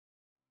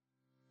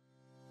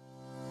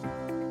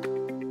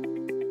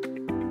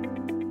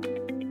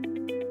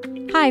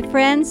Hi,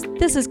 friends.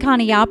 This is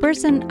Connie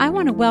Albers, and I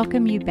want to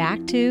welcome you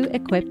back to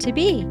Equipped to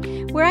Be,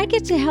 where I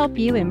get to help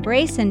you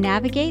embrace and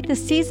navigate the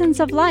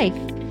seasons of life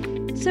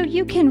so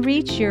you can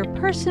reach your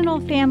personal,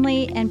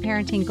 family, and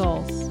parenting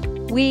goals.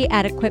 We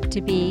at Equipped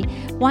to Be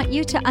want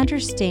you to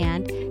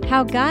understand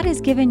how God has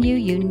given you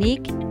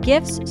unique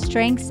gifts,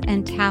 strengths,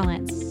 and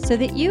talents so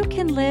that you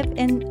can live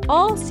in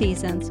all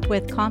seasons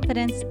with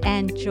confidence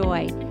and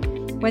joy.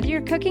 Whether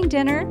you're cooking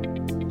dinner,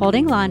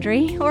 holding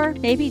laundry, or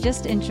maybe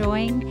just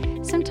enjoying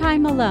some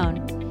time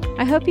alone.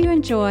 I hope you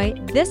enjoy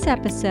this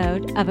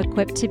episode of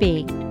Equipped to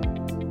Be.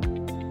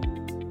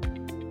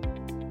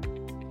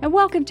 And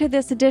welcome to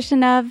this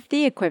edition of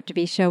the Equipped to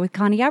Be show with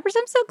Connie Albers.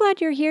 I'm so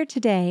glad you're here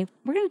today.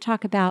 We're going to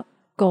talk about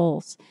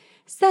goals,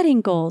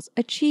 setting goals,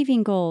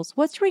 achieving goals,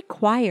 what's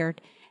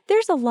required.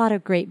 There's a lot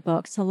of great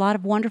books, a lot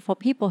of wonderful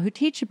people who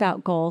teach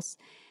about goals.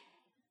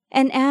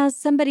 And as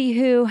somebody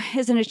who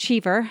is an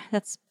achiever,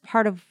 that's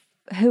part of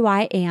who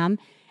I am.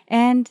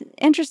 And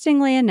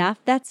interestingly enough,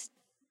 that's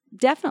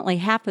definitely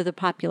half of the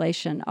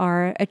population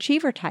are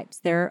achiever types.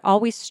 They're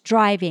always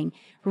striving,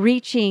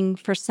 reaching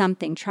for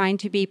something, trying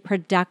to be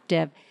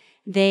productive.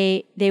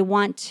 They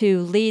want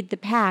to lead the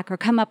pack or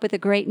come up with a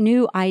great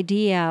new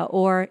idea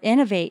or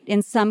innovate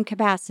in some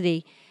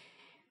capacity.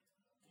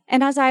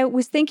 And as I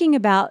was thinking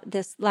about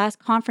this last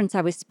conference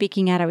I was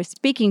speaking at, I was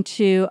speaking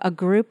to a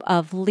group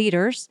of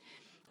leaders.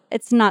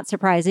 It's not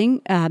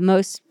surprising.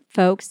 Most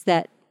folks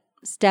that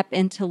step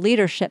into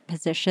leadership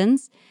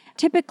positions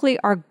typically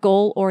are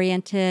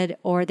goal-oriented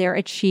or they're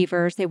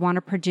achievers. They want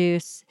to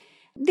produce.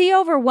 The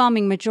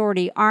overwhelming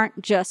majority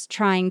aren't just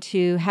trying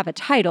to have a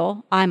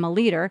title, I'm a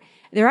leader.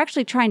 They're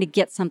actually trying to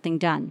get something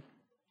done.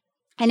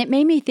 And it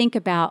made me think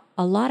about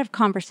a lot of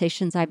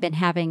conversations I've been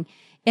having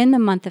in the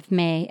month of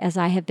May as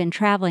I have been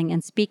traveling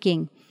and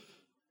speaking.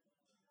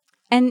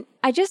 And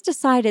I just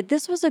decided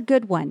this was a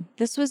good one.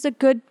 This was a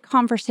good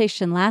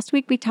conversation. Last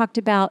week we talked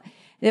about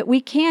that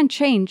we can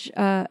change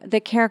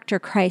the character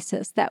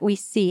crisis that we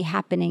see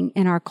happening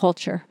in our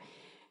culture.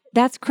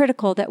 That's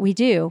critical that we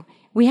do.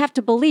 We have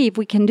to believe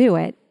we can do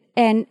it.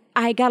 And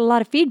I got a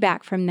lot of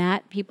feedback from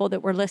that, people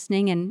that were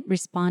listening and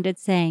responded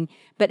saying,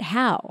 but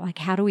how? Like,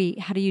 how do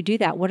you do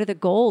that? What are the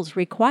goals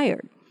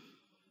required?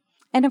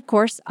 And of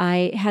course,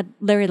 I had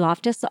Larry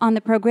Loftus on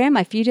the program.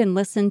 If you didn't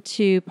listen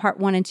to part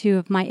 1 and 2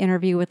 of my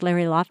interview with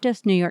Larry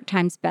Loftus, New York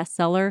Times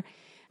bestseller,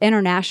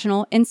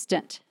 international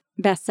instant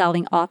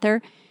best-selling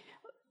author,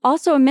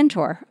 also a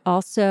mentor,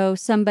 also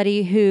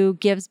somebody who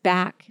gives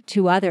back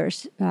to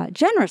others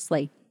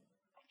generously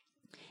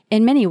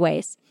in many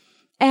ways.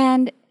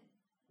 And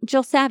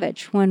Jill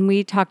Savage, when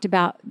we talked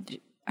about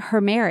her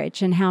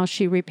marriage and how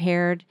she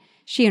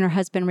and her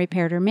husband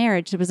repaired her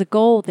marriage, there was a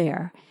goal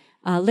there.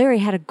 Larry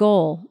had a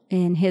goal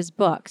in his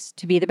books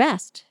to be the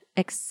best,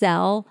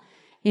 excel,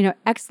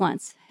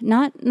 excellence,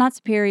 not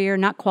superior,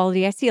 not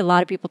quality. I see a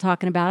lot of people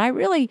talking about, I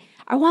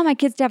want my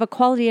kids to have a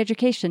quality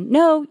education.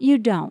 No, you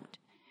don't.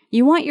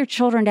 You want your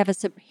children to have a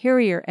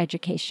superior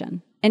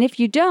education. And if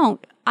you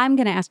don't, I'm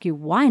going to ask you,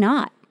 why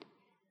not?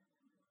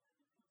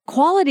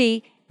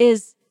 Quality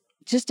is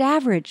just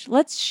average.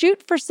 Let's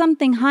shoot for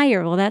something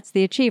higher. Well, that's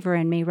the achiever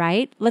in me,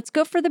 right? Let's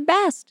go for the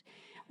best.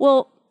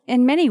 Well,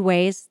 in many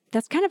ways,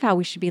 that's kind of how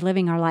we should be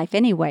living our life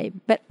anyway.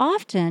 But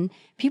often,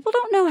 people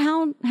don't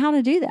know how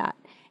to do that.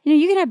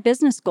 You can have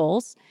business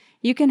goals.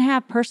 You can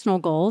have personal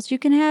goals. You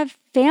can have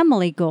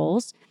family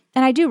goals.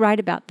 And I do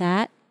write about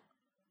that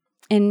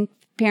in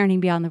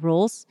Parenting Beyond the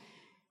Rules.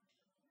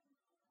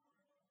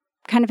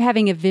 Kind of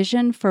having a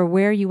vision for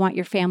where you want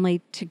your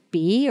family to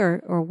be or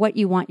what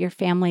you want your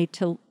family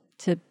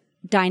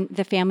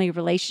the family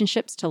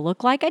relationships to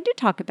look like. I do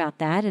talk about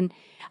that. And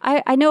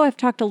I know I've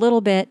talked a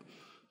little bit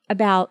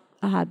about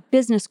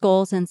business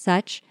goals and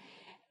such.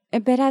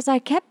 But as I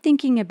kept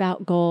thinking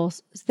about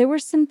goals, there were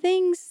some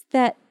things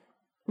that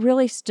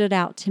really stood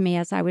out to me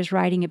as I was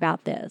writing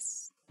about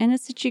this. And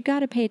it's that you got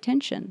to pay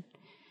attention.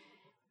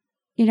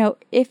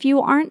 If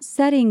you aren't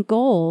setting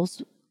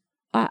goals,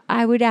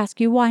 I would ask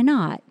you, why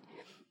not?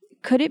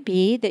 Could it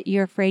be that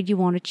you're afraid you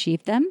won't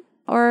achieve them?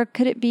 Or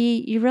could it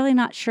be you're really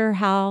not sure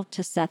how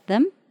to set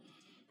them?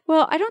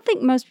 Well, I don't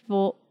think most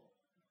people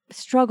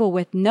struggle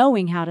with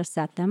knowing how to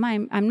set them.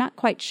 I'm not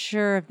quite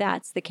sure if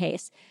that's the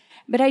case.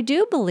 But I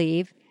do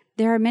believe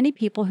there are many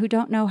people who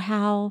don't know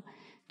how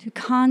to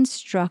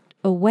construct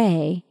a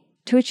way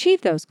to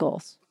achieve those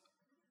goals.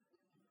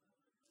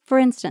 For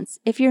instance,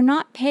 if you're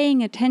not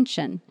paying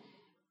attention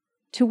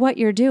to what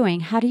you're doing,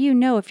 how do you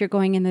know if you're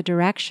going in the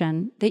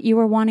direction that you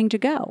are wanting to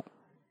go?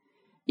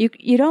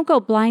 You don't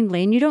go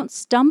blindly and you don't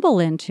stumble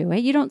into it.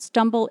 You don't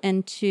stumble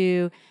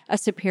into a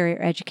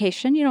superior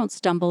education. You don't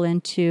stumble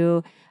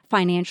into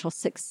financial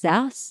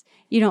success.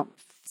 You don't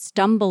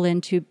stumble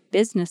into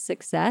business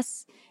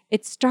success.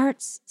 It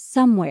starts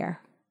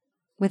somewhere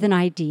with an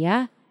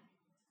idea,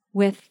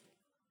 with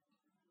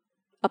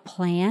a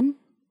plan,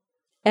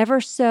 ever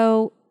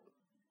so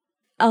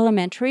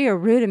elementary or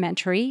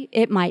rudimentary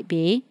it might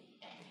be.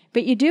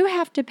 But you do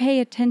have to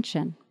pay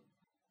attention.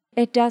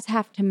 It does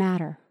have to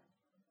matter.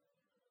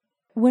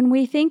 When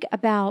we think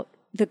about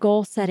the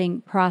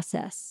goal-setting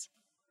process,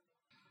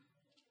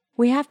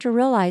 we have to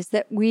realize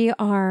that we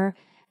are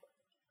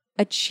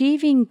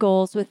achieving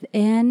goals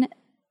within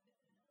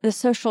the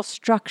social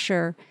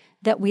structure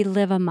that we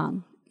live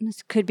among.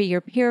 This could be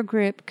your peer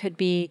group, could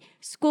be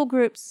school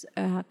groups,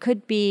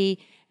 could be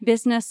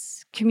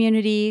business,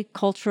 community,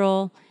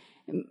 cultural.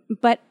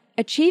 But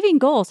achieving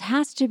goals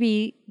has to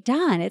be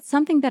done. It's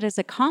something that is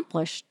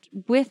accomplished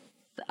with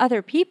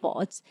other people.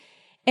 It's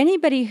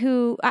anybody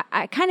who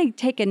I kind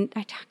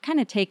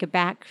of take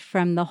aback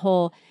from the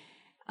whole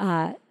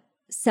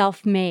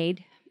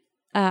self-made.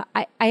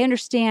 I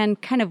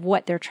understand kind of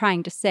what they're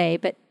trying to say,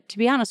 but to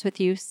be honest with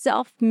you,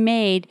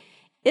 self-made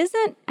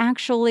isn't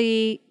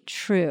actually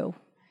true,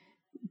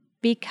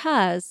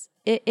 because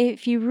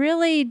if you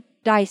really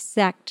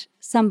dissect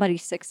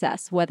somebody's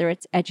success, whether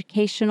it's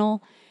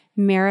educational,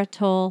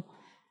 marital,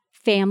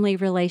 family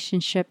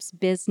relationships,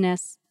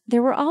 business,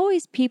 there were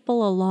always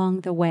people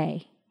along the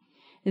way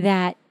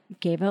that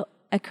gave a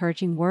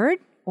encouraging word,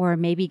 or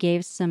maybe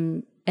gave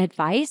some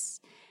advice,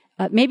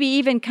 maybe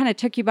even kind of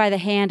took you by the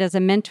hand as a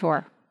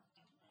mentor.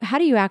 How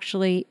do you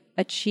actually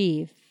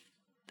achieve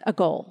a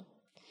goal?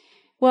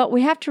 Well,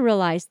 we have to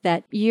realize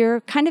that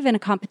you're kind of in a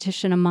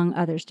competition among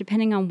others,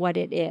 depending on what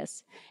it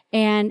is.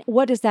 And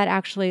what does that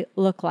actually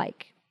look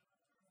like?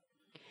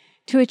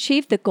 To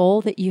achieve the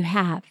goal that you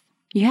have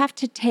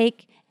to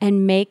take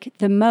and make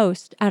the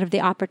most out of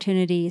the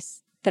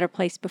opportunities that are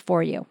placed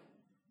before you.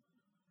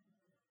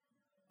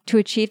 To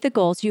achieve the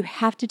goals, you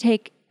have to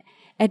take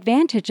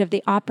advantage of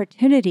the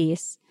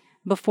opportunities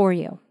before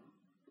you,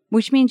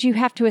 which means you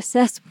have to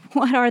assess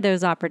what are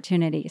those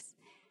opportunities.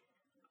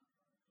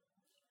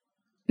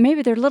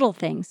 Maybe they're little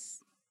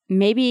things.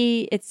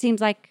 Maybe it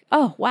seems like,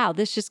 oh, wow,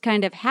 this just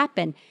kind of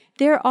happened.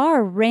 There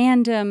are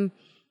random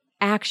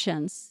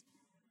actions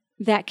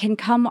that can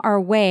come our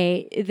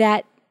way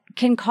that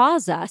can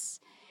cause us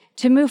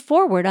to move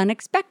forward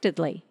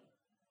unexpectedly.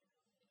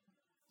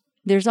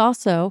 There's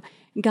also,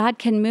 God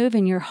can move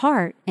in your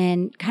heart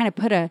and kind of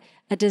put a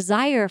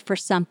desire for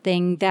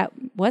something that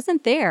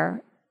wasn't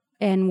there.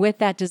 And with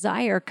that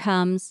desire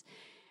comes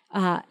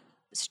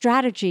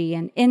strategy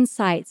and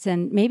insights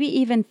and maybe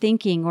even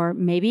thinking, or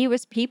maybe it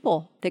was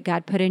people that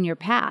God put in your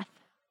path.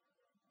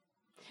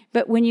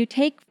 But when you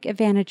take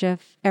advantage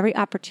of every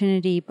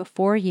opportunity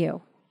before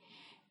you,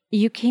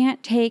 you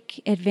can't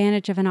take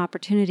advantage of an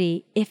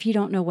opportunity if you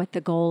don't know what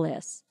the goal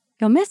is.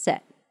 You'll miss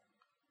it.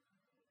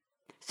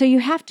 So you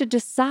have to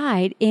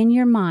decide in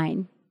your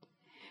mind,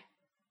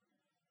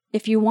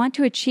 if you want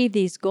to achieve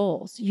these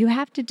goals, you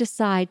have to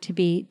decide to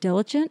be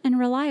diligent and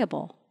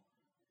reliable.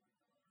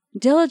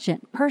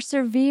 Diligent,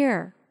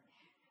 persevere.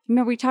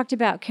 Remember, we talked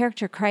about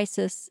character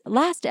crisis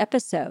last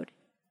episode.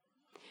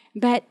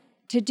 But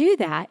to do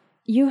that,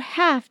 you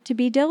have to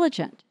be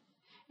diligent.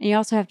 And you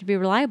also have to be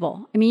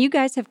reliable. I mean, you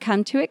guys have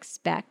come to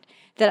expect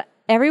that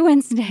every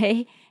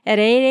Wednesday at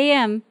 8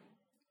 a.m.,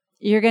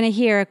 you're going to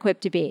hear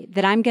Equipped to Be,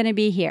 that I'm going to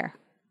be here.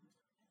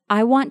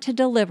 I want to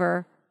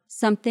deliver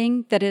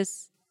something that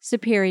is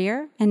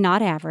superior and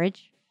not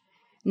average,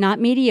 not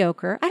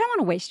mediocre. I don't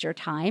want to waste your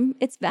time.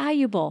 It's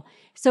valuable.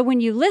 So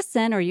when you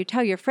listen or you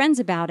tell your friends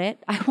about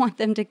it, I want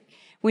them to,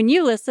 when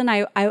you listen,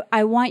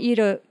 I want you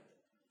to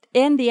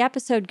end the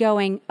episode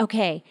going,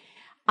 okay,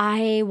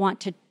 I want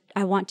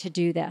to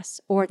do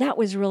this, or that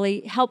was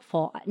really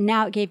helpful.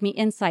 Now it gave me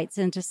insights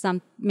into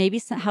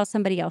how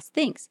somebody else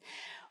thinks.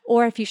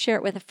 Or if you share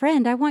it with a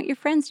friend, I want your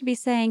friends to be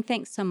saying,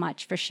 thanks so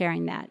much for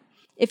sharing that.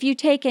 If you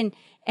take and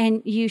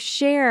you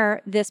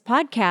share this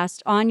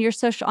podcast on your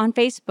on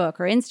Facebook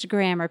or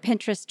Instagram or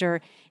Pinterest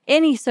or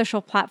any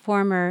social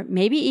platform, or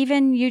maybe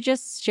even you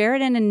just share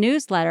it in a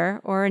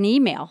newsletter or an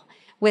email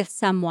with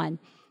someone,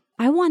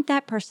 I want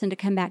that person to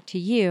come back to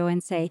you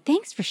and say,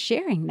 thanks for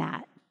sharing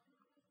that.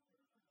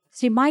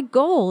 See, my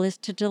goal is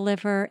to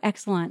deliver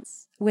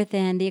excellence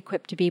within the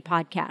Equipped to Be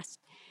podcast.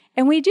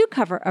 And we do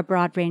cover a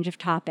broad range of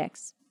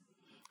topics.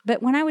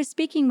 But when I was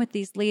speaking with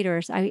these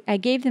leaders, I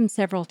gave them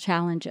several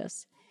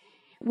challenges.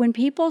 When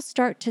people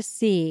start to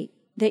see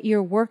that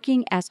you're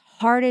working as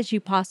hard as you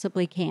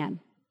possibly can,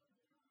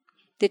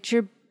 that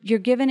you're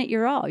giving it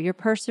your all, you're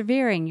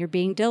persevering, you're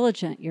being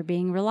diligent, you're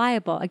being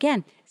reliable.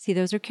 Again, see,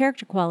 those are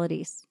character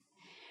qualities.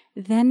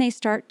 Then they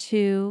start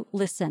to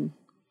listen,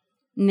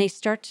 and they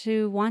start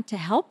to want to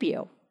help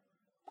you.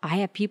 I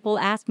have people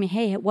ask me,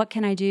 hey, what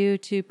can I do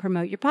to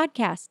promote your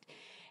podcast?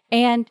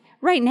 And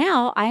right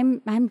now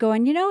I'm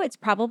going, it's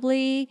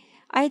probably,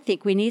 I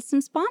think we need some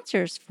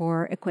sponsors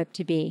for Equipped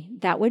to Be.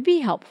 That would be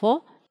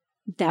helpful.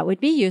 That would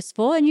be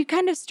useful. And you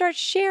kind of start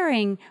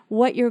sharing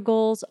what your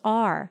goals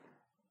are.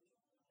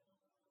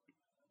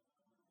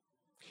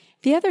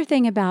 The other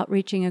thing about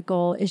reaching a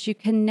goal is you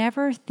can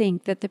never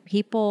think that the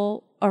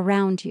people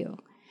around you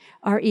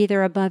are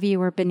either above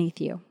you or beneath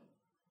you.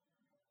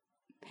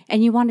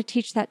 And you want to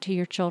teach that to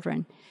your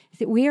children.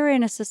 We are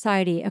in a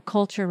society, a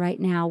culture right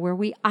now where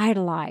we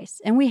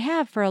idolize, and we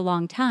have for a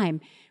long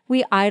time.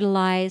 We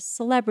idolize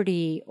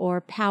celebrity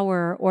or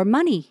power or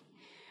money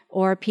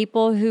or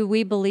people who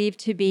we believe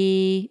to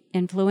be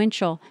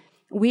influential.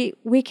 We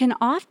can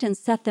often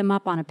set them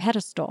up on a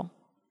pedestal.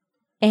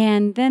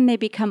 and then they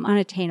become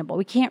unattainable.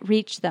 We can't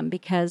reach them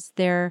because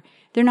they're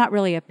not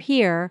really a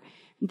peer.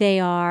 They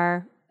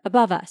are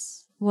above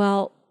us.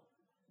 Well,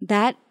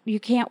 that you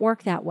can't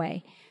work that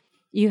way.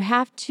 You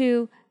have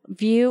to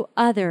view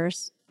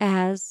others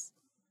as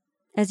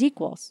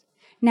equals.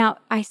 Now,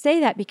 I say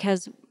that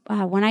because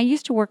when I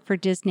used to work for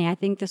Disney, I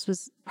think this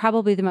was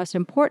probably the most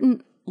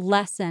important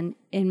lesson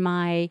in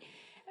my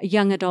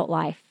young adult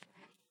life.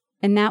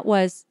 And that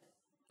was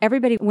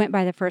everybody went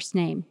by the first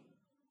name,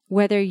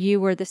 whether you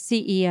were the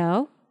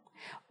CEO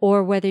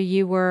or whether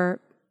you were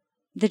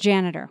the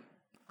janitor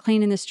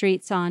cleaning the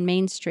streets on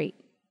Main Street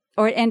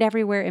and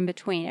everywhere in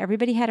between.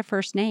 Everybody had a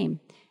first name,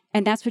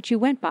 and that's what you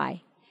went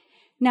by.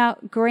 Now,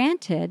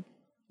 granted,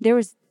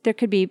 there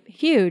could be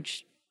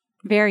huge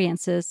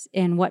variances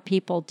in what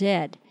people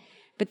did,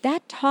 but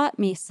that taught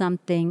me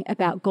something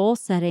about goal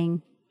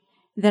setting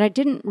that I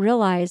didn't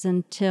realize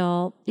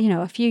until,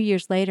 a few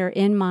years later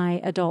in my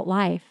adult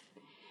life.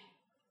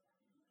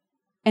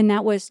 And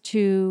that was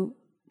to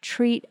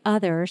treat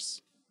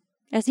others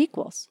as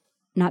equals,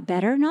 not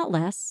better, not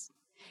less,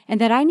 and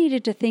that I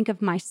needed to think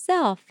of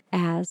myself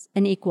as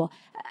an equal.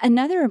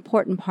 Another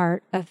important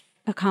part of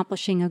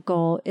accomplishing a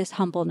goal is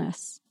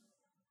humbleness.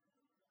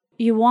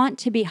 You want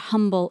to be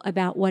humble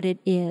about what it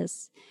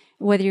is,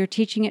 whether you're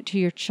teaching it to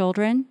your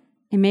children,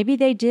 and maybe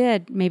they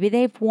did, maybe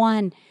they've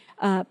won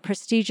a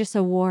prestigious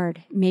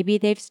award, maybe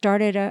they've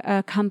started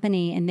a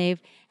company and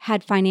they've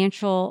had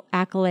financial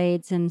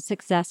accolades and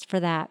success for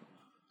that.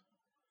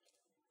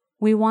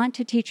 We want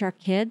to teach our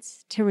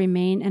kids to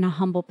remain in a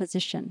humble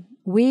position.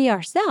 We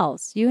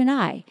ourselves, you and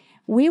I,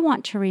 we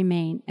want to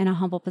remain in a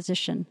humble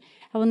position.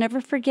 I will never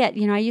forget,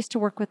 I used to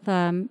work with,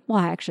 I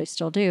actually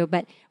still do,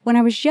 but when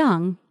I was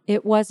young,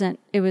 it was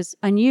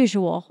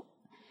unusual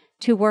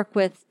to work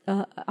with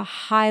a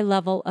high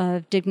level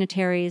of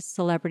dignitaries,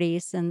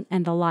 celebrities,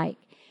 and the like.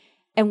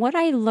 And what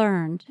I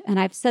learned, and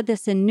I've said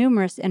this in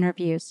numerous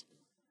interviews,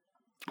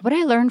 what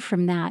I learned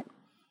from that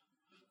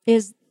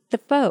is the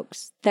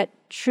folks that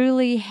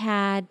truly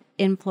had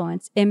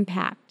influence,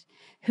 impact,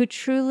 who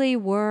truly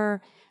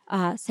were,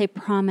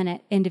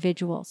 prominent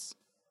individuals,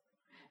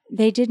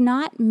 they did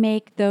not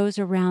make those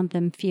around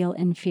them feel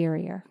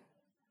inferior.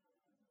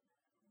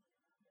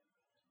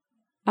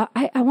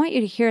 I want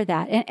you to hear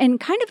that and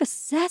kind of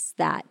assess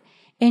that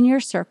in your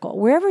circle,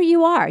 wherever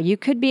you are. You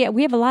could be,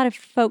 we have a lot of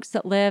folks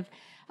that live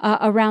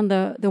around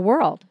the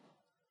world.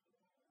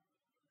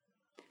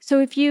 So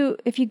if you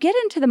get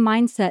into the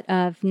mindset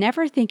of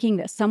never thinking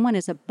that someone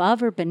is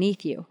above or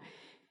beneath you,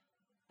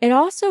 it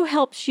also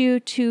helps you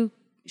to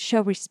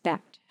show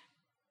respect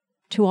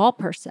to all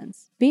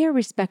persons. Be a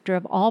respecter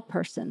of all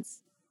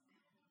persons,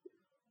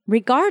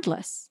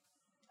 regardless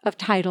of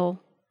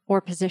title or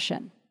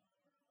position.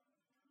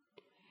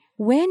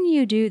 When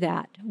you do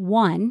that,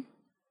 one,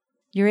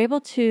 you're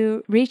able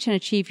to reach and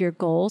achieve your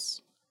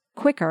goals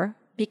quicker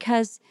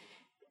because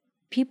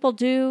people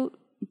do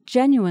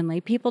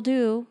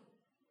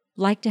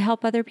like to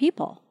help other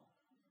people.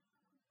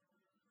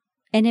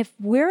 And if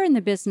we're in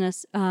the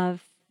business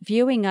of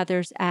viewing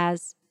others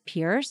as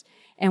peers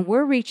and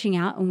we're reaching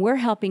out and we're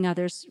helping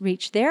others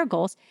reach their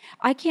goals,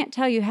 I can't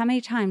tell you how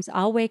many times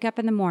I'll wake up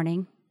in the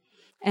morning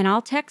and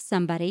I'll text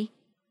somebody,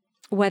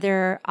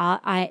 whether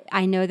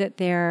I know that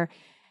they're,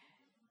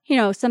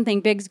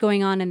 something big's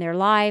going on in their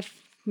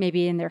life,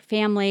 maybe in their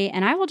family,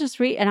 and I will just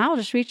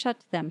reach out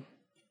to them,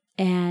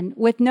 and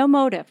with no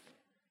motive.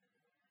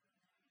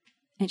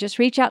 And just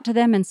reach out to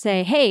them and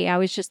say, hey, I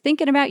was just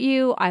thinking about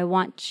you. I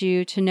want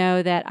you to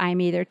know that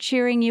I'm either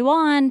cheering you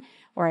on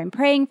or I'm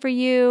praying for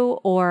you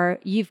or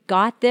you've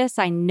got this.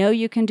 I know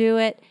you can do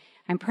it.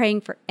 I'm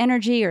praying for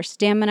energy or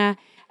stamina.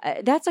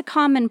 That's a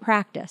common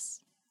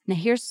practice. Now,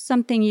 here's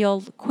something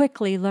you'll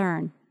quickly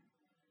learn.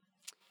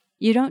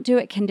 You don't do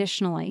it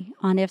conditionally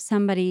on if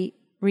somebody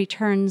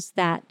returns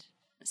that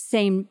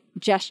same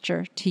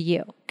gesture to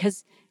you,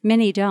 because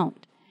many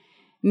don't.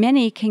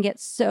 Many can get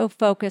so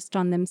focused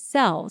on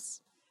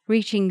themselves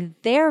reaching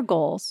their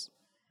goals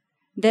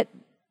that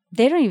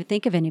they don't even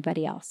think of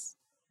anybody else.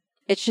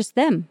 It's just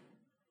them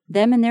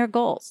and their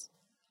goals.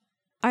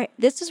 All right,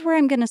 this is where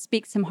I'm going to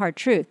speak some hard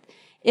truth.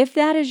 If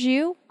that is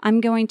you, I'm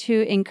going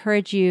to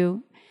encourage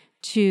you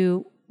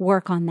to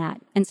work on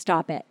that and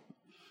stop it.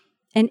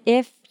 And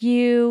if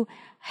you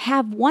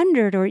have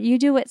wondered or you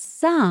do it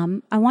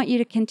some, I want you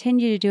to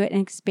continue to do it and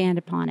expand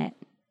upon it.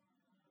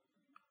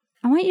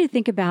 I want you to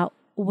think about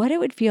what it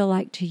would feel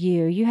like to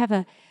you. You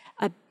have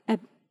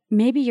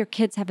maybe your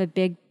kids have a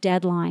big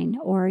deadline,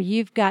 or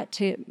you've got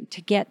to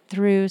get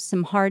through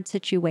some hard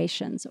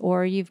situations,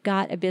 or you've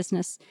got a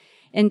business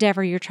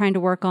endeavor you're trying to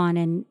work on,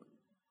 and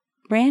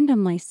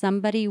randomly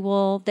somebody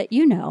will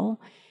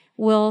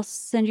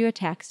send you a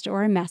text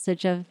or a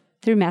message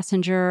through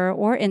Messenger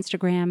or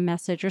Instagram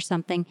message or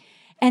something,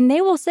 and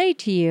they will say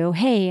to you,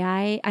 hey,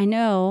 I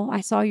know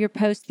I saw your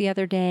post the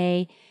other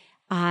day.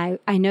 I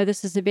know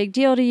this is a big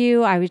deal to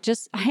you. I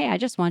just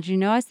wanted you to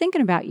know I was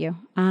thinking about you.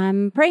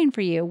 I'm praying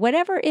for you,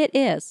 whatever it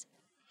is.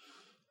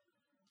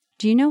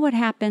 Do you know what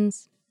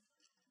happens?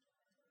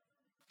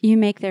 You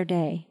make their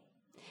day.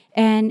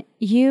 And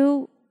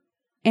you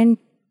And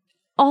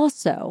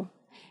also,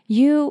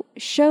 you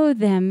show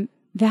them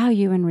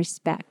value and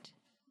respect.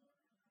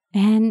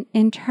 And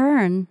in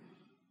turn,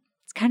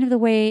 it's kind of the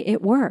way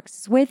it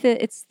works.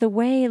 It's the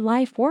way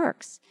life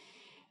works.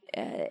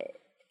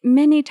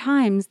 Many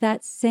times,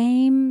 that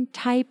same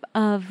type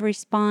of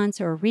response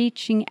or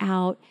reaching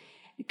out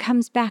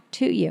comes back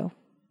to you.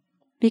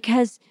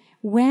 Because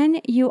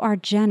when you are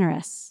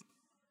generous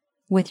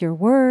with your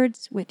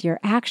words, with your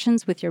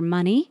actions, with your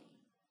money,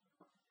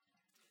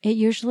 it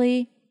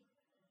usually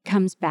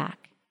comes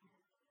back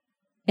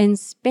in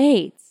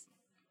spades.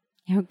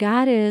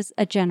 God is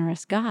a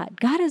generous God.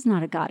 God is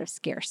not a God of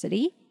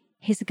scarcity.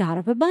 He's a God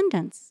of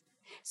abundance.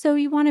 So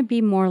you want to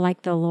be more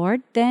like the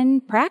Lord,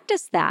 then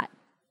practice that.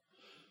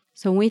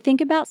 So when we think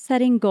about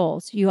setting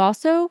goals, you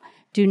also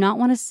do not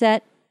want to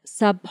set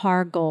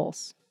subpar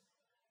goals.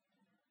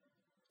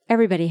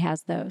 Everybody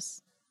has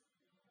those.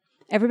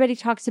 Everybody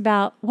talks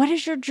about, what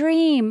is your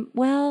dream?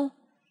 Well,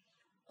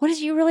 what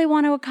do you really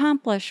want to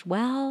accomplish?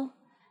 Well,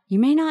 you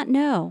may not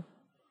know.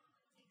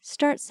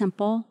 Start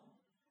simple.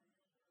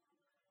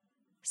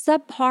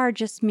 Subpar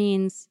just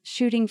means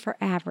shooting for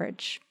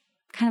average.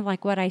 Kind of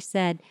like what I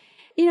said.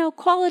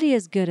 Quality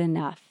is good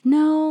enough.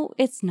 No,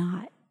 it's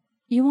not.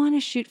 You want to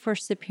shoot for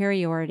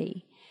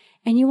superiority.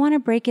 And you want to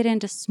break it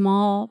into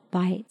small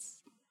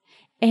bites.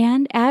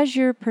 And as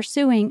you're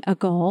pursuing a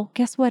goal,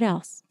 guess what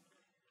else?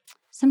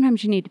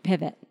 Sometimes you need to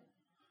pivot.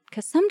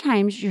 Because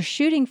sometimes you're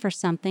shooting for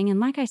something, and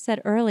like I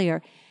said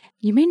earlier,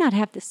 you may not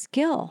have the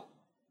skill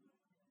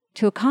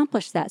to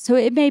accomplish that. So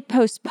it may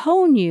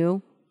postpone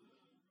you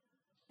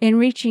in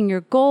reaching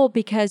your goal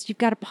because you've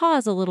got to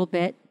pause a little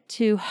bit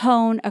to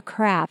hone a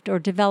craft or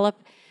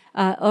develop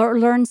or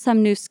learn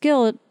some new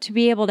skill to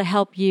be able to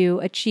help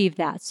you achieve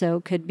that. So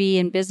it could be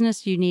in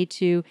business, you need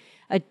to,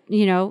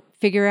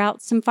 figure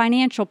out some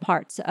financial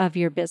parts of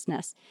your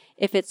business.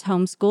 If it's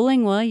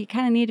homeschooling, well, you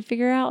kind of need to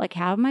figure out,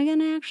 how am I going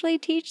to actually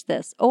teach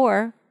this?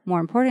 Or, more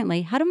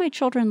importantly, how do my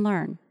children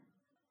learn?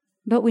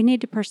 But we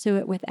need to pursue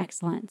it with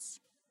excellence.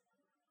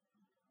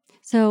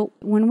 So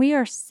when we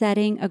are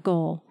setting a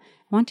goal,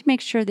 I want to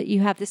make sure that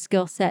you have the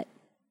skill set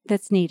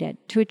that's needed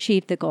to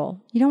achieve the goal.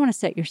 You don't want to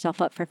set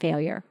yourself up for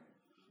failure.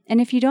 And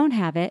if you don't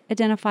have it,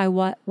 identify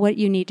what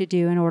you need to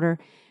do in order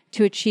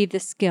to achieve the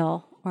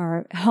skill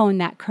or hone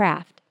that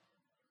craft.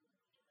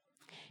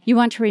 You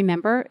want to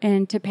remember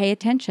and to pay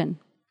attention.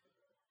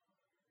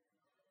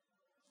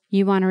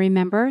 You want to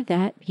remember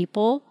that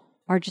people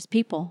are just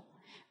people.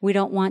 We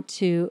don't want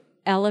to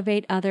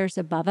elevate others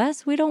above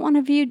us. We don't want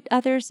to view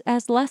others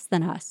as less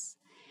than us.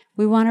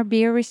 We want to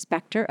be a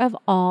respecter of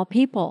all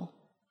people.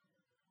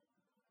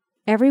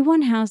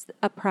 Everyone has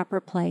a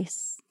proper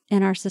place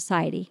in our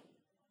society.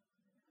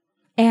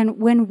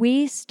 And when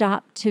we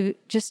stop to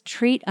just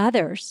treat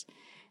others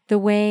the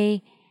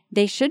way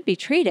they should be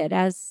treated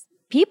as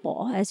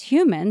people, as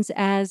humans,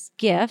 as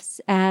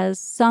gifts, as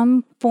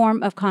some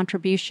form of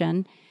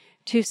contribution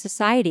to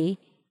society,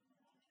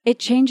 it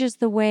changes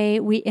the way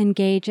we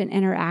engage and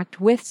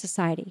interact with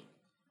society.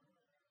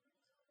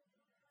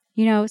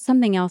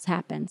 Something else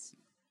happens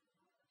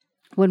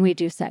when we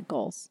do set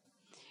goals.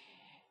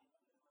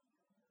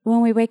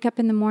 When we wake up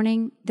in the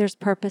morning, there's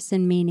purpose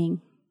and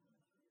meaning.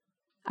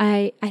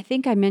 I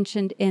think I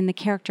mentioned in the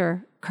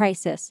character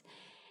crisis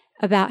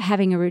about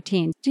having a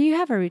routine. Do you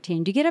have a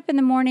routine? Do you get up in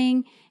the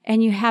morning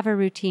and you have a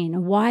routine?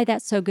 And why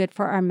that's so good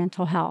for our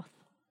mental health.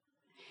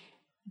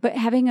 But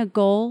having a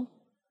goal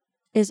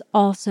is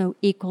also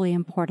equally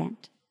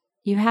important.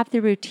 You have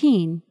the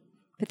routine,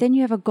 but then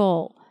you have a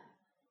goal.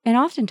 And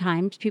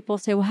oftentimes people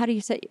say, well, how do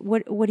you say,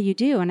 what do you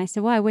do? And I say,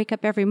 well, I wake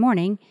up every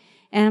morning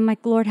and I'm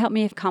like, Lord, help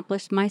me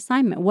accomplish my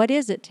assignment. What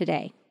is it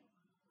today?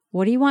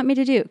 What do you want me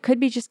to do? It could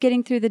be just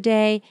getting through the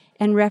day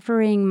and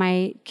refereeing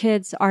my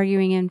kids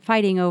arguing and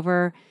fighting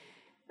over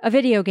a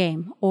video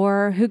game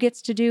or who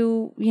gets to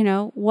do,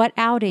 what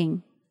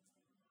outing.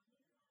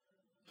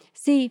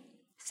 See,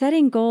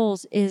 setting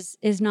goals is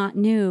not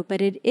new,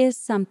 but it is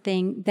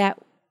something that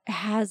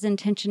has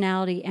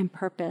intentionality and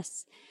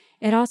purpose.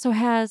 It also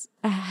has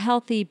a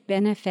healthy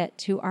benefit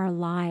to our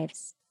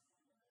lives.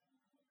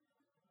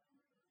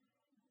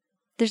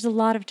 There's a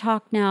lot of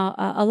talk now,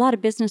 a lot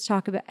of business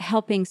talk about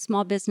helping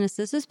small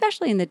businesses,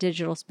 especially in the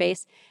digital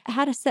space,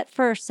 how to set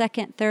first,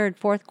 second, third,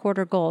 fourth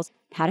quarter goals,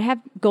 how to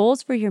have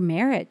goals for your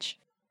marriage.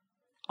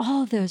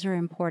 All of those are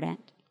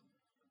important.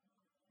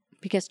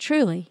 Because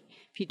truly,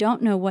 if you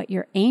don't know what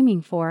you're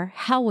aiming for,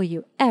 how will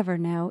you ever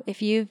know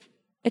if you've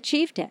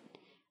achieved it?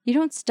 You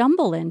don't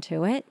stumble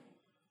into it,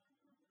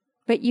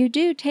 but you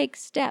do take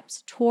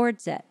steps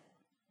towards it.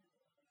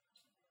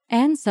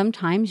 And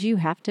sometimes you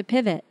have to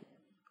pivot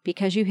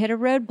because you hit a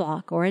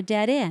roadblock or a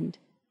dead end.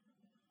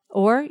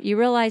 Or you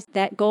realize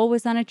that goal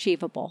was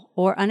unachievable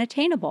or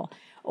unattainable.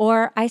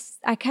 Or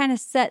I kind of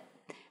set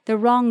the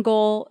wrong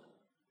goal.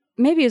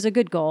 Maybe it was a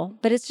good goal,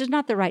 but it's just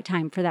not the right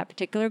time for that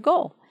particular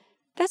goal.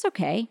 That's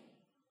okay.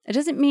 It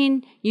doesn't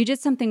mean you did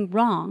something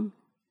wrong,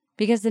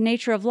 because the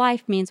nature of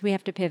life means we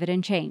have to pivot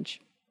and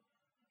change.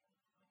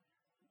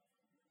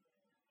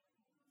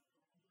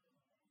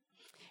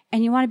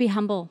 And you want to be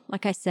humble,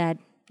 like I said.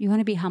 You want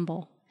to be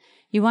humble.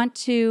 You want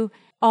to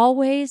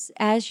always,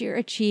 as you're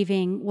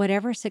achieving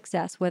whatever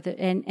success, whether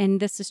and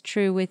this is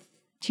true with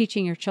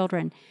teaching your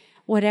children,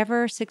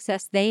 whatever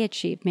success they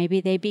achieve,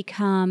 maybe they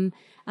become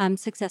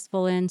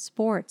successful in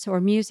sports or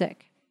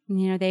music.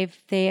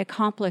 They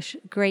accomplish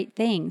great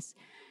things.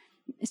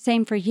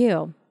 Same for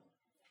you.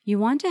 You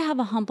want to have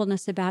a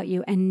humbleness about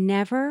you and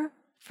never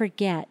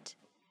forget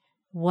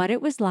what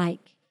it was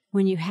like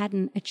when you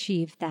hadn't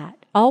achieved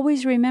that.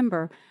 Always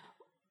remember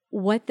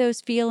what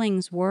those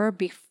feelings were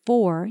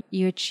before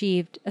you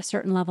achieved a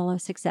certain level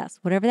of success,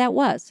 whatever that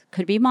was.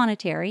 Could be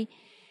monetary.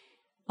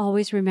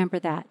 Always remember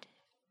that.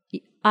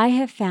 I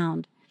have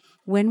found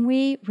when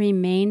we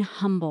remain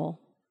humble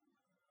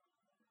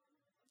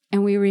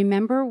and we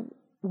remember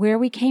where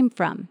we came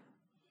from,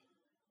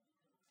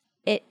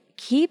 it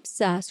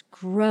keeps us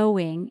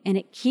growing and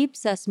it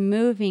keeps us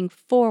moving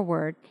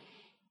forward,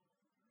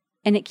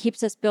 and it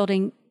keeps us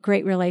building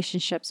great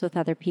relationships with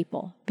other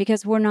people,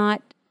 because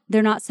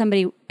they're not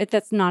somebody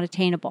that's not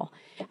attainable.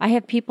 I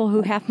have people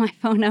who have my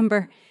phone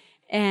number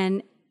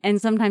and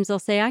sometimes they'll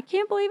say, I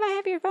can't believe I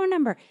have your phone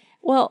number.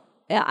 Well,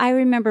 I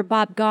remember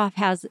Bob Goff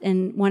has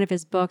in one of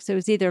his books, it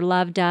was either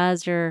Love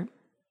Does or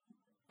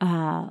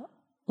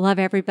Love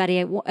Everybody.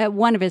 At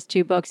one of his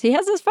 2 books, he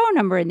has his phone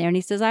number in there and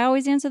he says, I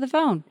always answer the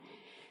phone.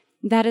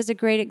 That is a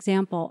great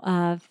example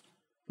of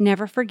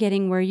never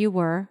forgetting where you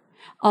were,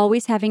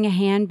 always having a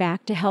hand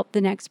back to help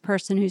the next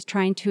person who's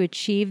trying to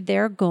achieve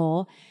their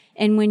goal.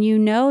 And when you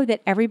know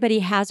that everybody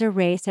has a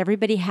race,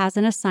 everybody has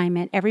an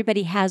assignment,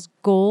 everybody has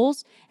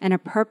goals and a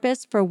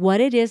purpose for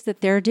what it is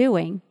that they're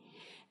doing,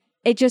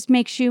 it just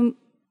makes you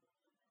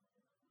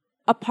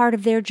a part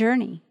of their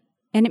journey.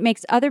 And it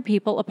makes other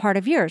people a part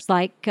of yours,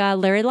 like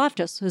Larry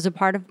Loftus, who's a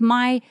part of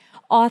my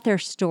author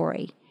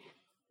story.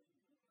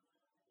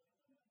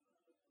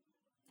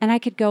 And I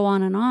could go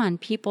on,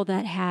 people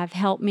that have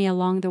helped me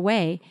along the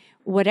way,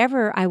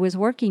 whatever I was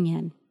working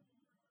in.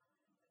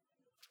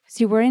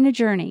 See, we're in a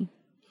journey,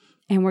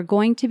 and we're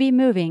going to be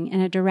moving in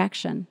a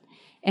direction.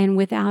 And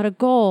without a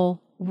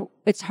goal,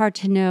 it's hard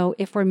to know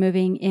if we're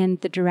moving in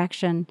the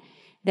direction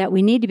that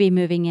we need to be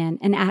moving in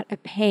and at a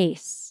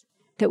pace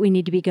that we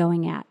need to be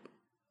going at.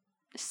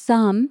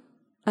 Some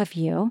of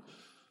you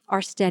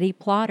are steady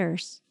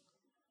plodders.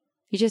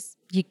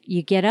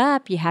 You get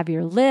up, you have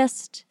your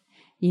list,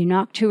 you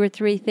knock 2 or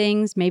 3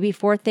 things, maybe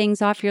 4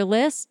 things off your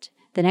list.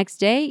 The next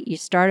day, you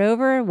start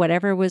over.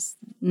 Whatever was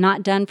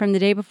not done from the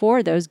day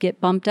before, those get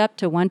bumped up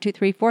to 1, 2,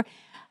 3, 4.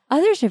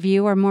 Others of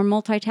you are more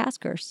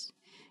multitaskers.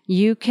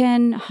 You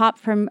can hop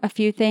from a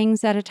few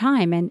things at a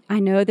time. And I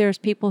know there's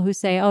people who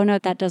say, oh, no,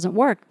 that doesn't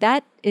work.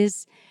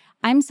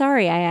 I'm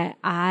sorry,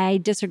 I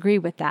disagree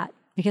with that,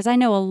 because I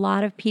know a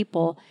lot of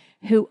people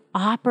who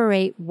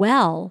operate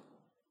well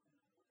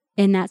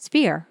in that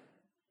sphere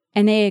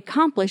and they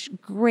accomplish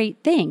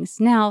great things.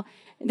 Now,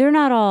 they're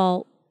not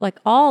all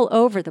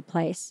over the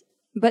place,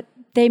 but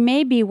they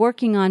may be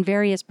working on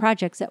various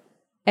projects at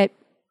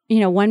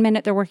 1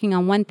 minute they're working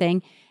on one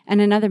thing and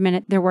another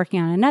minute they're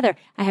working on another.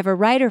 I have a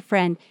writer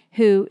friend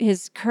who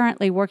is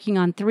currently working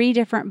on 3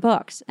 different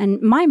books,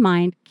 and my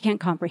mind can't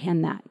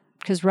comprehend that,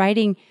 because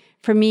writing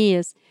for me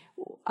is,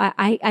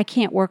 I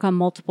can't work on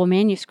multiple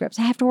manuscripts.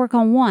 I have to work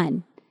on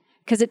one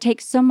because it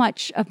takes so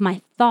much of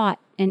my thought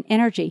and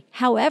energy.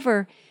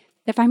 However,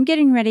 if I'm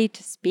getting ready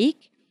to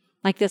speak,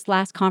 like this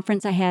last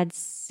conference, I had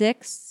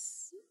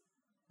 6,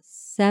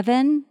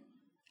 7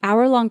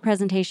 hour-long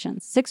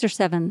presentations, 6 or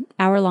 7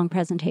 hour-long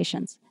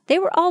presentations. They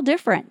were all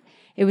different.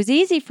 It was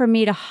easy for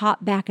me to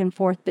hop back and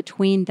forth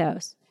between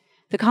those.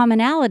 The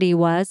commonality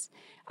was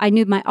I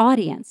knew my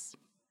audience.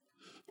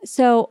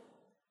 So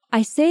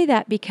I say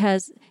that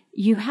because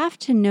you have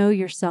to know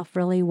yourself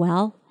really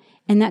well,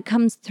 and that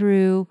comes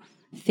through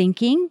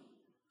thinking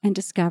and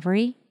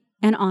discovery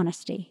and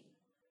honesty.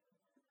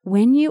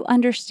 When you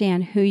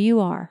understand who you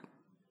are,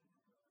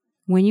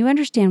 when you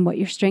understand what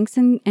your strengths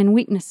and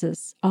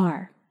weaknesses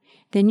are,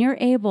 then you're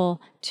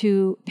able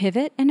to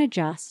pivot and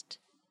adjust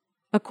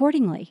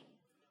accordingly.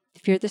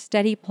 If you're the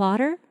steady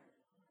plodder,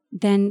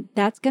 then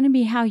that's going to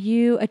be how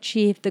you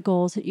achieve the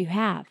goals that you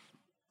have,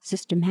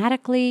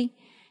 systematically,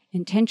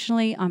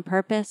 intentionally, on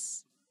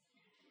purpose.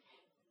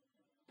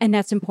 And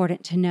that's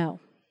important to know.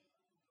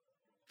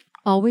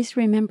 Always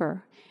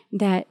remember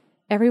that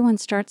everyone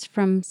starts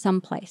from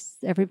someplace.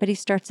 Everybody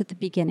starts at the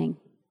beginning,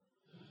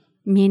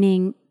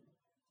 meaning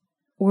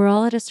we're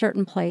all at a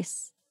certain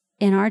place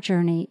in our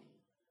journey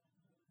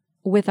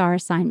with our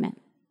assignment.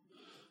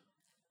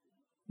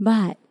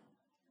 But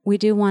we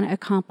do want to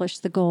accomplish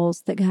the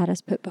goals that God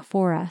has put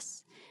before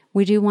us.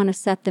 We do want to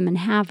set them and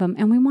have them,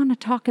 and we want to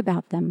talk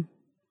about them.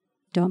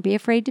 Don't be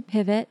afraid to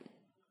pivot.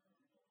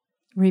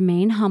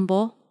 Remain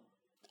humble,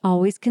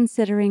 always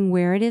considering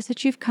where it is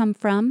that you've come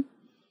from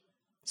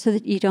so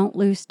that you don't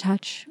lose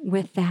touch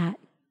with that.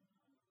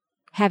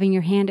 Having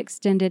your hand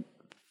extended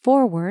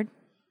forward,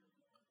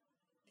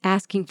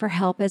 asking for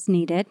help as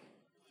needed,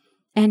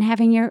 and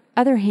having your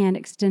other hand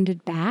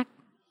extended back,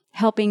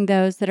 helping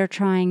those that are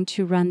trying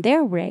to run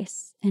their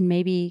race, and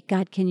maybe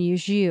God can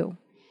use you.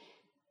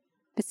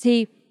 But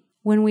see,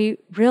 when we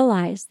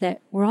realize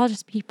that we're all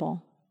just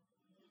people.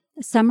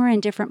 Some are in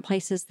different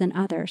places than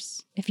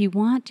others. If you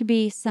want to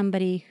be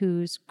somebody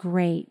who's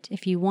great,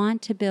 if you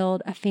want to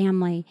build a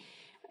family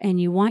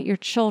and you want your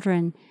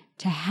children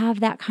to have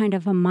that kind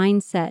of a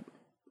mindset,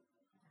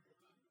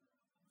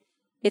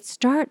 it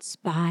starts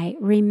by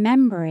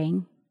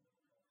remembering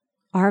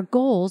our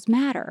goals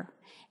matter.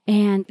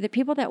 And the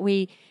people that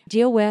we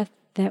deal with,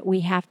 that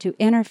we have to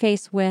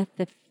interface with,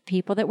 the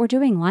people that we're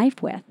doing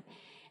life with,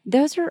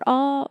 those are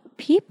all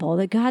people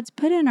that God's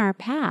put in our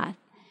path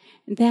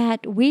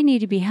that we need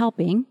to be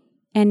helping.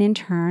 And in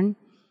turn,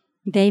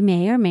 they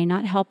may or may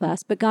not help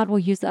us, but God will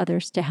use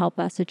others to help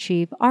us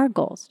achieve our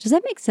goals. Does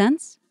that make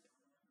sense?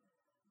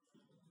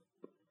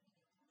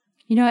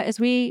 As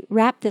we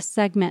wrap this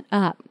segment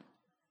up,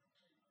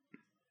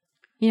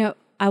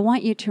 I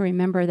want you to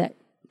remember that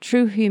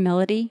true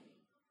humility,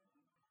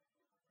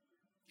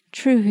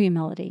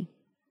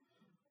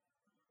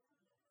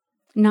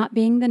 not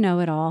being the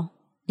know-it-all,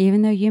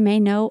 even though you may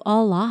know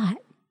a lot,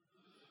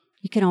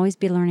 you can always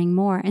be learning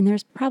more, and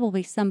there's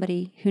probably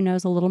somebody who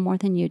knows a little more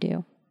than you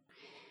do.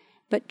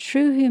 But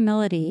true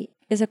humility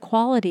is a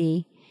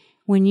quality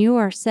when you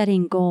are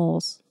setting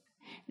goals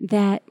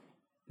that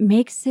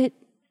makes it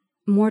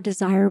more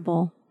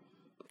desirable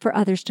for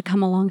others to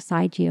come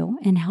alongside you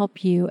and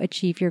help you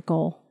achieve your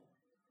goal.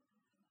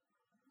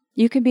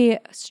 You can be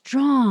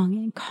strong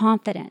and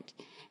confident.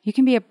 You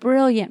can be a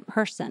brilliant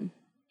person,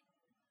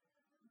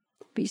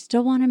 but you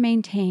still want to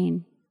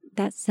maintain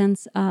that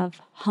sense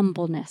of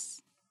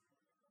humbleness.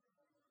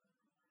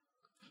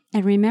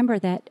 And remember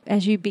that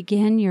as you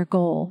begin your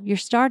goal, you're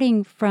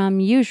starting from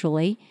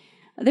usually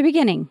the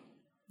beginning.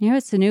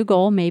 It's a new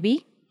goal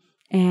maybe,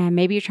 and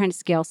maybe you're trying to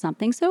scale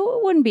something, so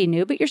it wouldn't be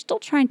new, but you're still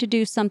trying to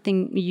do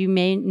something you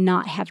may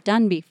not have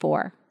done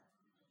before.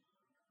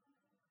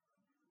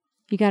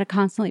 You got to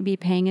constantly be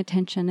paying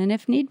attention, and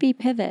if need be,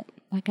 pivot,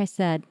 like I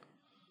said.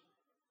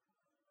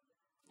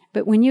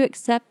 But when you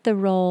accept the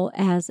role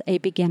as a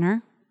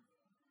beginner,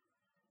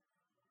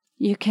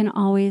 you can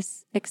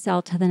always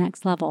excel to the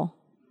next level.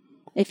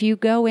 If you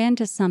go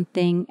into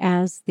something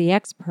as the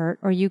expert,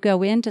 or you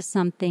go into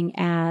something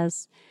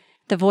as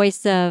the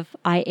voice of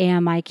I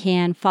am, I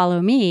can,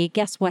 follow me,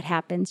 guess what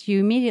happens? You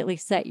immediately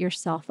set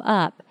yourself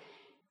up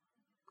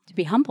to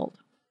be humbled.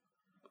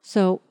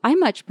 So I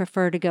much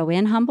prefer to go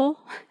in humble.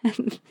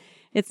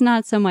 It's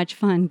not so much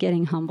fun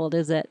getting humbled,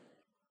 is it?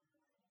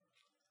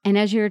 And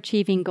as you're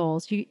achieving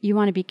goals, you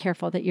want to be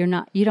careful that you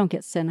don't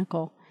get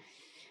cynical,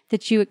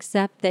 that you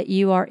accept that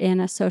you are in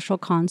a social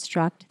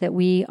construct, that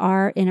we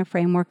are in a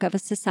framework of a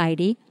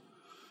society.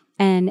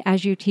 And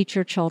as you teach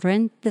your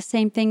children, the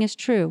same thing is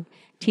true.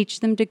 Teach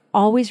them to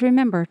always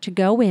remember to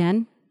go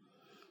in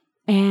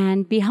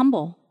and be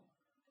humble.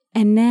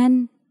 And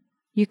then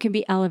you can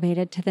be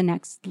elevated to the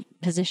next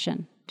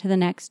position, to the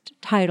next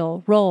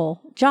title,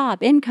 role,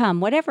 job, income,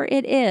 whatever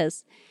it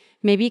is.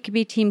 Maybe it could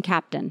be team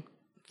captain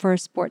for a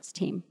sports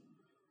team.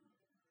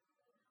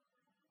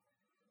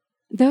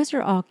 Those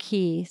are all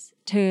keys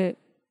to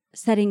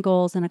setting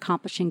goals and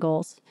accomplishing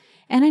goals.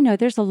 And I know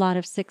there's a lot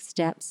of 6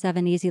 steps,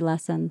 7 easy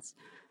lessons.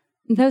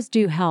 Those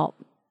do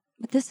help,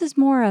 but this is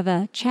more of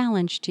a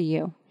challenge to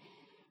you.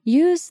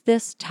 Use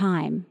this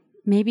time,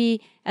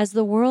 maybe as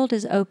the world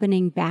is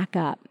opening back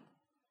up,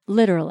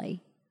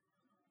 literally.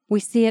 We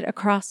see it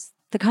across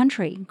the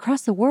country,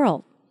 across the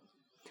world.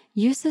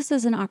 Use this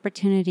as an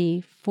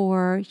opportunity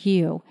for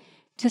you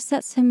to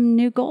set some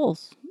new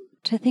goals,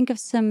 to think of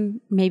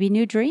some maybe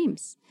new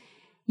dreams.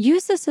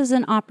 Use this as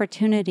an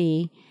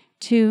opportunity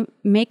to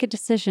make a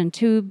decision,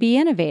 to be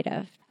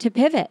innovative, to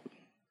pivot.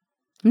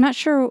 I'm not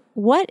sure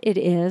what it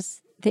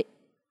is that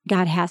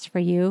God has for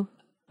you,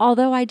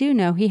 although I do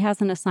know He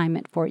has an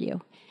assignment for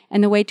you.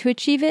 And the way to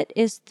achieve it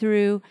is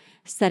through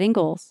setting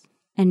goals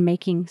and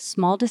making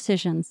small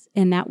decisions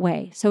in that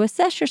way. So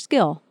assess your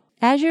skill.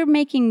 As you're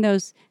making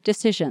those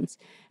decisions,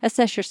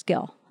 assess your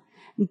skill.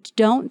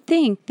 Don't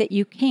think that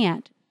you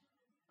can't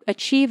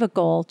achieve a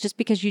goal just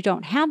because you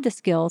don't have the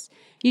skills.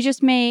 You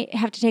just may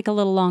have to take a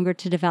little longer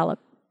to develop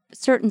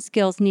certain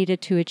skills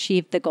needed to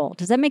achieve the goal.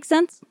 Does that make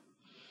sense?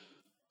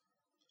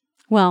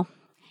 Well,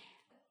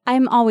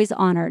 I'm always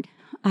honored.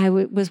 I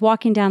was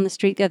walking down the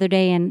street the other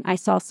day and I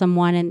saw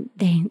someone and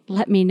they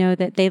let me know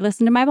that they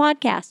listened to my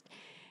podcast.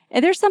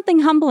 And there's something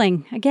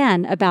humbling,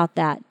 again, about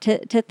that.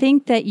 To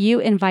think that you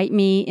invite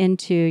me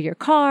into your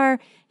car,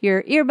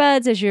 your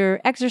earbuds as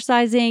you're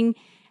exercising,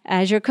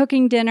 as you're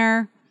cooking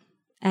dinner,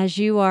 as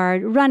you are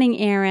running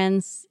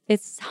errands.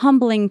 It's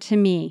humbling to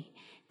me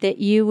that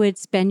you would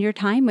spend your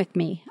time with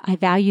me. I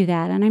value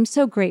that. And I'm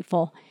so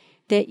grateful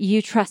that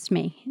you trust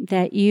me,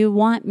 that you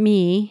want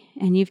me,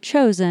 and you've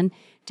chosen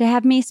to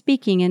have me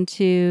speaking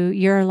into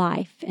your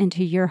life,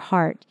 into your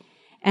heart.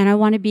 And I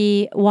want to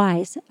be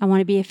wise. I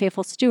want to be a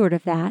faithful steward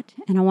of that.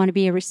 And I want to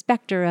be a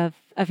respecter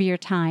of your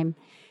time.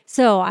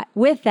 So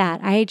with that,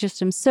 I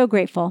just am so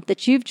grateful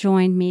that you've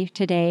joined me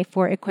today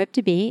for Equipped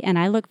to Be. And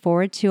I look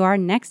forward to our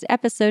next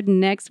episode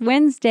next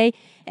Wednesday.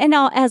 And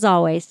as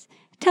always,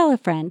 tell a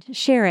friend,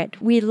 share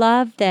it. We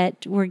love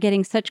that we're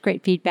getting such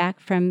great feedback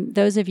from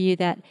those of you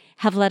that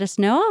have let us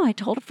know, oh, I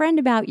told a friend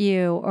about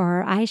you,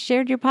 or I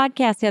shared your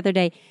podcast the other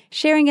day.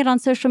 Sharing it on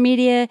social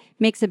media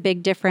makes a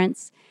big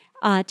difference.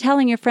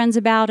 Telling your friends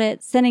about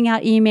it, sending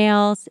out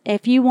emails.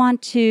 If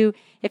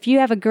you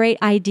have a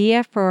great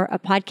idea for a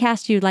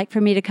podcast you'd like for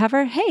me to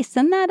cover, hey,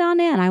 send that on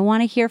in. I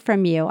want to hear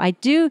from you. I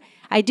do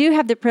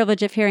have the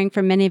privilege of hearing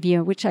from many of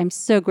you, which I'm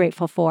so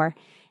grateful for.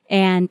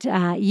 And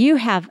you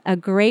have a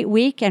great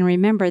week. And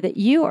remember that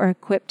you are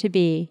equipped to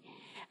be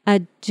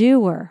a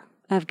doer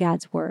of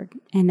God's word,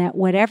 and that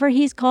whatever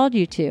He's called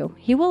you to,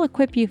 He will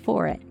equip you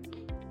for it.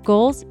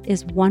 Goals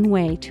is one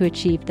way to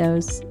achieve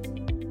those,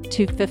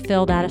 to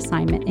fulfill that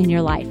assignment in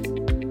your life.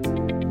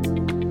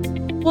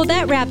 Well,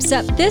 that wraps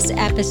up this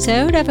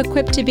episode of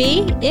Equipped to Be.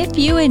 If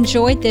you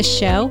enjoyed this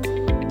show,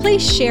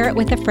 please share it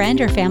with a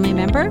friend or family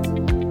member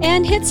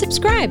and hit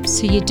subscribe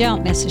so you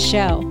don't miss a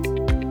show.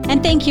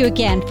 And thank you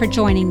again for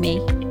joining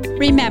me.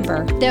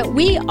 Remember that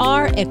we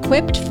are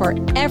equipped for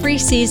every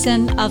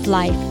season of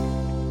life.